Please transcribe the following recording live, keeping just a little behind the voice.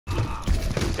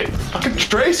Fucking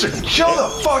Tracer, chill the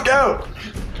fuck out!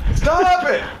 Stop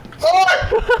it!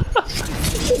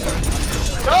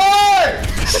 Die!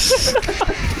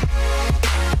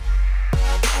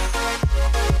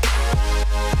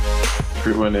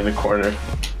 Everyone in a corner,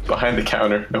 behind the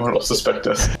counter. No one will suspect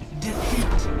us.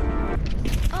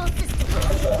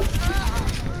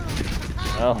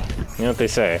 Well, you know what they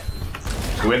say.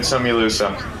 You win some, you lose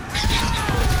some.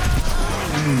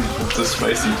 It's a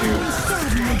spicy tune.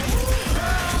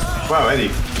 Wow, Eddie,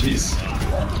 jeez.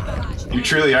 You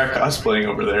truly are cosplaying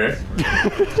over there.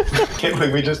 Can't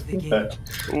believe we just did that.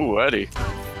 Ooh, Eddie.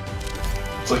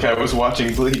 It's like I was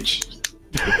watching Bleach.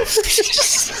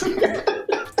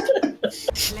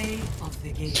 Play of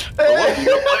the game. Play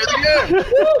the game!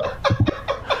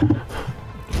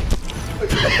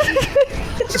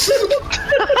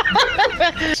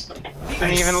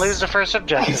 Didn't even lose the first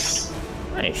objective.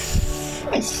 Nice.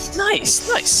 Nice. Nice,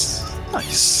 nice,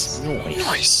 nice,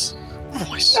 nice,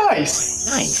 nice,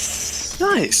 Nice.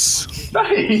 nice,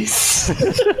 Nice.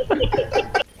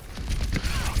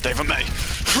 David May.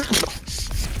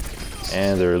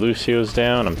 And their Lucio's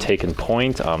down. I'm taking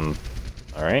point.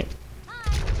 Alright.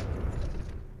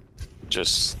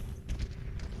 Just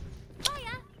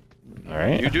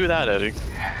Alright. you do that, Eddie.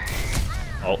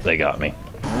 Oh, they got me.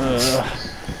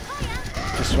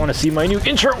 Just want to see my new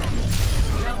intro.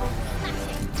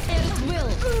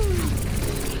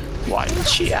 Why did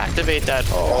she activate that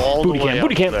all the way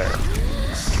booty camp. there?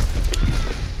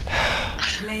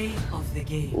 Play of the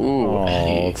game. Ooh, Oh,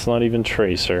 Eddie. it's not even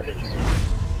Tracer.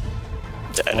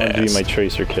 Dead I want to be ass. my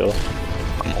Tracer kill.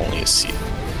 I'm only a C.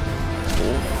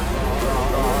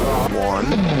 One.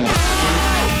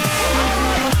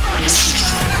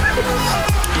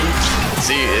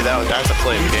 See, that's a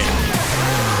play of the game.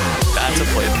 That's a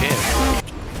play of the game.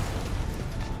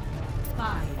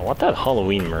 I want that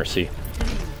Halloween Mercy.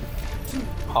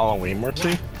 Halloween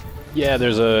Mercy? Yeah,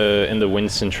 there's in the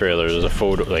Winston trailer, there's a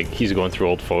photo, like, he's going through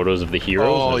old photos of the heroes.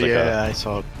 Oh, and there's, like, yeah, I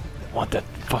saw it. I want that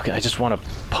fucking, I just want a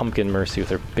pumpkin Mercy with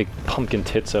her big pumpkin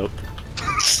tits out.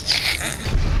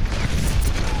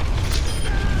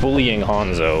 Bullying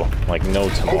Hanzo, like no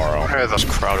tomorrow. Yeah, that's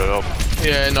crowded up.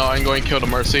 Yeah, no, I'm going to kill the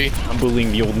Mercy. I'm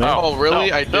bullying the old man. Oh,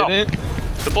 really? No, I no. didn't?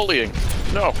 The bullying.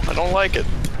 No, I don't like it.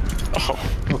 Oh.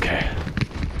 Okay.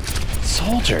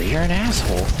 Soldier, you're an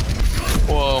asshole.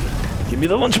 Well, Give me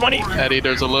the lunch money. Eddie,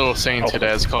 there's a little saying to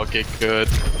that. It's called Get Good.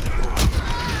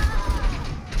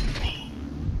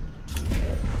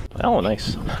 Oh,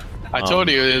 nice. I told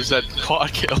you it was that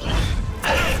quad kill.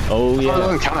 Oh, It yeah.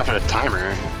 doesn't count for the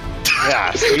timer.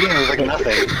 Yeah, speeding is like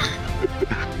nothing.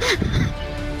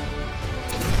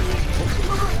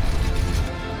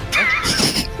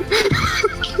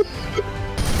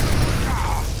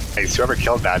 Hey, whoever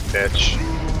killed that bitch.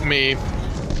 Me.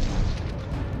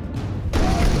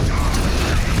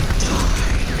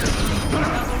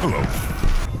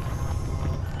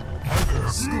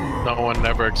 No one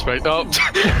never expected. Oh,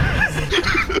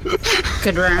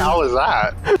 Good round. How was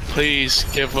that? please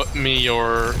give me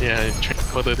your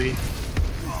tranquility.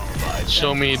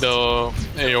 Show me the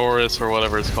Aorus or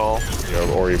whatever it's called. You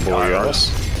have Ori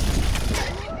Borealis.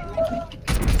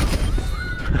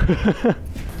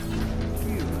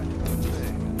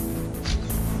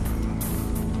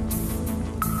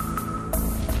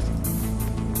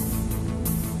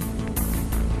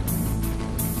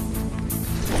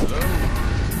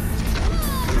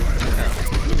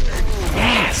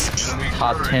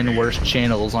 Top 10 worst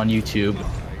channels on YouTube.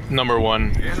 Number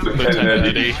 1, Lieutenant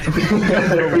Eddy.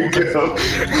 There we go.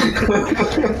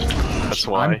 That's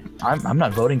why. I'm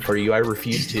not voting for you. I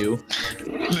refuse to.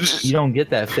 You don't get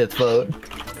that 5th vote.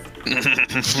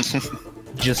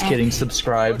 Just kidding.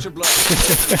 Subscribe. Is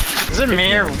it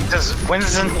me or does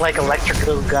Winston like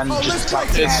electrical gun just like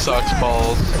It that? sucks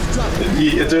balls.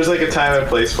 There's like a time and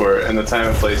place for it, and the time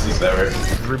and place is never.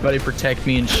 Everybody protect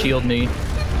me and shield me.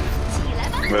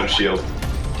 I'm gonna shield.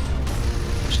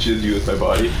 Shield you with my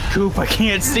body. Coop, I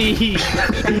can't see.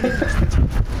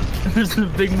 There's a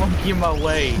big monkey in my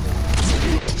way.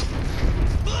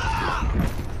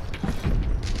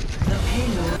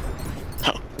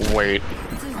 Wait.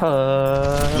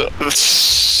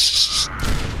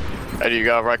 Eddie, you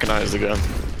gotta recognize the gun.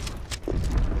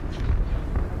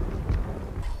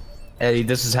 Eddie,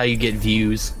 this is how you get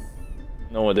views.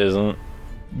 No, it isn't.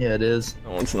 Yeah, it is.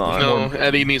 No, it's not. No,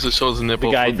 Eddie needs to show his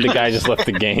nipple. The guy just left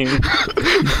the game.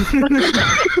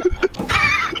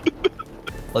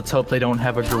 Let's hope they don't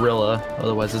have a gorilla,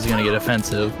 otherwise it's gonna get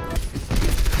offensive.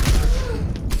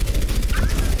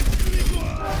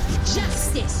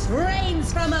 Justice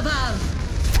reigns from above.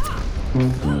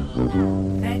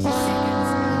 30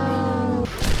 seconds.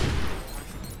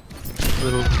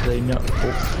 Little do they know.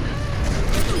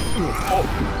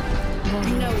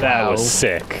 That Wow. was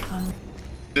sick.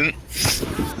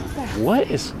 What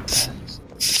is...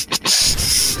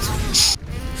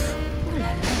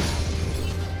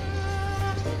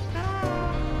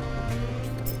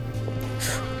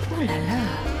 Ouh là là.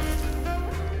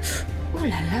 Ouh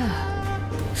là là.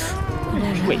 Ouh là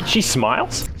là. Wait, she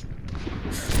smiles?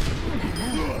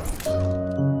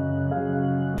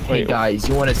 Hey guys,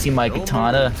 you want to see my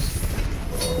katana?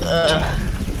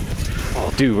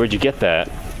 Oh, dude, where'd you get that?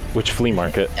 Which flea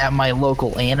market? At my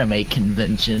local anime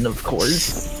convention, of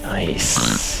course.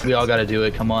 Nice. We all gotta do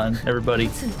it. Come on, everybody.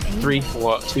 3, 2,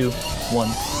 1.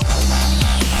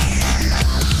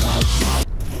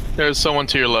 There's someone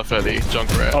to your left, Eddie.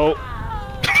 Junkrat. Oh,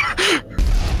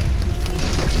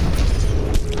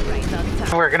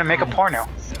 We're gonna make a porno.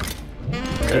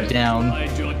 Go down.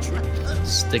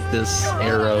 Stick this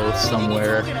arrow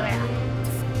somewhere.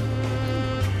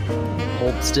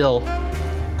 Hold still.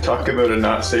 Talk about a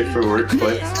not safe for work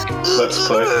play. Let's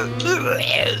play.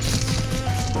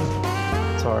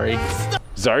 Sorry.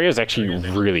 Zarya's actually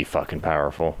really fucking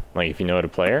powerful. Like, if you know how to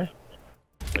play her.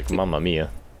 Like, mamma mia.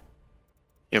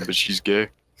 Yeah, but she's gay.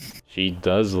 She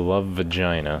does love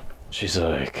vagina. She's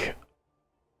like...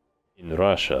 In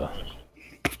Russia,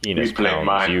 penis We play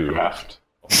pounds you. Minecraft.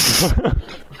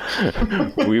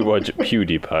 We watch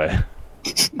PewDiePie.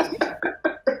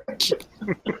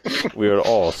 We are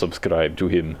all subscribed to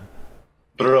him.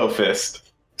 Bro fist.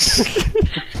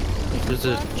 There's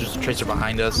just a tracer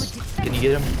behind us. Can you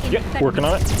get him? Yeah, working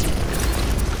on it.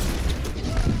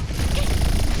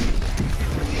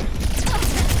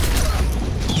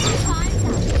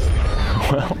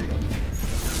 Well,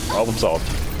 problem solved.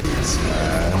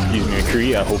 Excuse me,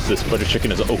 McCree. I hope this butter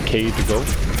chicken is okay to go.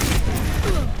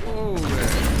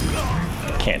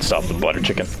 Can't stop the butter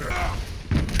chicken.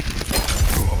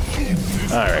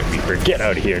 Alright, Reaper, get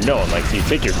out of here. No one likes you.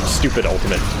 Take your stupid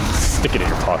ultimate. Stick it in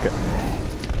your pocket.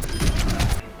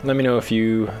 Let me know if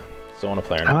you still want to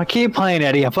play or I'm not. gonna keep playing,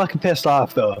 Eddie. I'm fucking pissed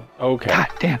off, though. Okay. God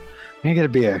damn. I'm gonna get a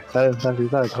beer. That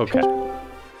is Okay.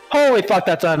 Holy fuck,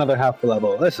 that's another half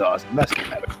level. This is awesome. That's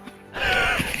good.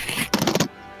 I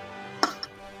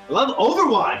love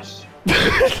Overwatch.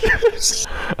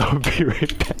 I'll be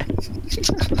right back.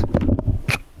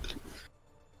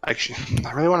 Actually,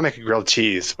 I really want to make a grilled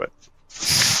cheese, but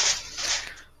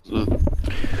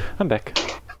I'm back.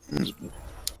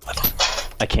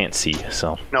 I can't see,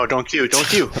 so. no, don't queue, don't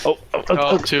queue.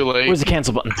 Oh, too late. Where's the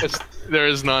cancel button? There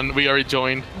is none. We already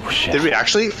joined. Oh, shit. Did we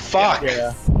actually? Fuck.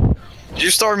 Yeah. Did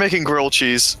you start making grilled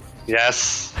cheese?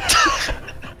 Yes.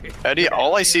 Eddie,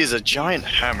 all I see is a giant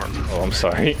hammer. Oh, I'm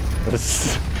sorry.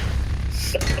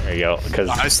 There you go. Because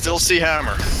I still see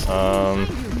hammer.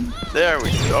 There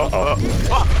we go.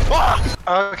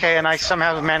 Okay, and I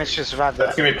somehow managed to survive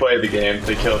That's that. gonna be play of the game.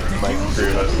 They killed Mike Crew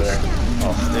us there.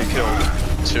 They killed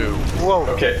 2. Whoa.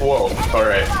 Okay, whoa.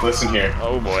 Alright, listen here.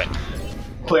 oh boy.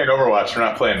 Playing Overwatch, we're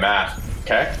not playing math.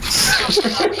 Okay?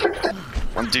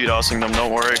 I'm DDoSing them,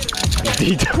 don't worry.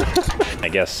 I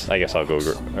guess I'll go.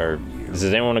 Or does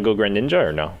anyone want to go Greninja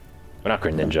or no? Well, not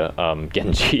Greninja.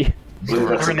 Genji.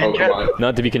 That's a Pokemon.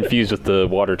 Not to be confused with the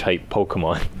water type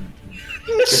Pokemon.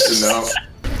 Good to know.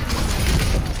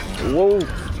 Whoa.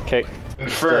 Okay.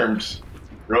 Confirmed.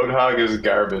 Roadhog is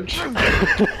garbage.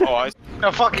 Oh, I.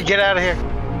 No, fucking get out of here.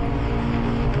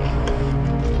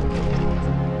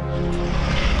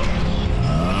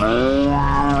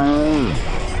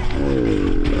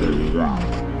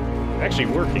 Actually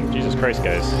working. Jesus Christ,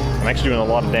 guys. I'm actually doing a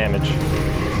lot of damage.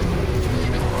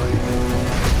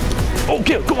 Oh,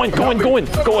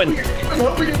 go in.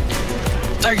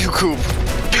 Thank you, Coop.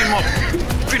 Beat him up.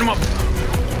 Beat him up.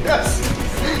 Yes!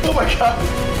 Oh my god!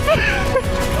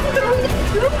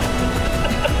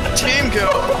 Team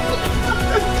kill.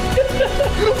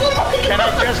 And I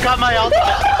just got my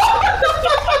ultimate.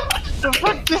 The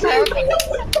fuck just happened?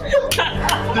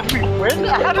 Did we win?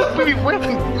 How did we win?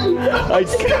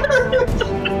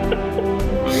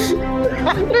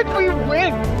 How did we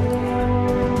win?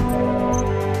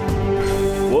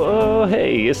 Well,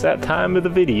 hey, it's that time of the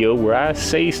video where I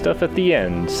say stuff at the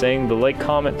end, saying to like,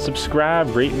 comment,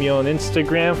 subscribe, rate me on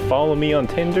Instagram, follow me on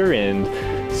Tinder, and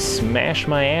smash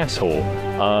my asshole.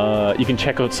 You can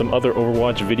check out some other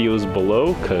Overwatch videos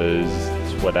below, because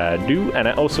it's what I do, and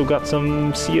I also got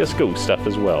some CSGO stuff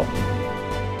as well.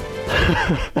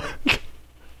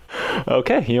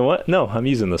 Okay, you know what? No, I'm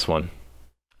using this one.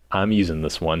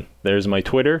 There's my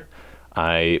Twitter.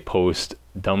 I post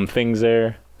dumb things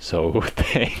there. So,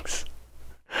 thanks.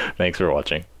 Thanks for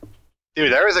watching.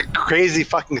 Dude, there was a crazy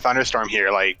fucking thunderstorm here,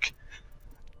 like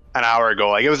an hour ago.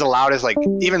 Like, it was the loudest, like,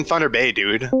 even Thunder Bay,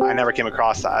 dude. I never came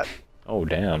across that. Oh,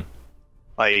 damn.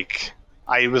 Like,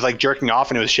 I was, like, jerking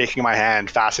off and it was shaking my hand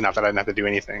fast enough that I didn't have to do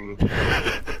anything.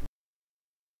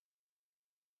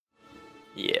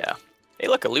 Yeah. Hey,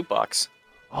 look, a loot box.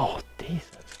 Oh,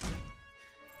 decent.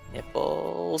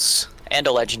 Nipples. And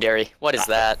a legendary. What is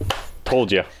that?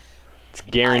 Told you. It's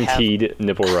guaranteed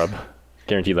nipple rub.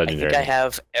 Guaranteed legendary. I think I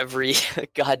have every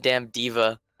goddamn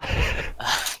diva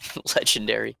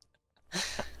legendary.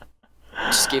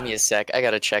 Just give me a sec. I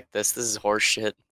gotta check this. This is horse shit.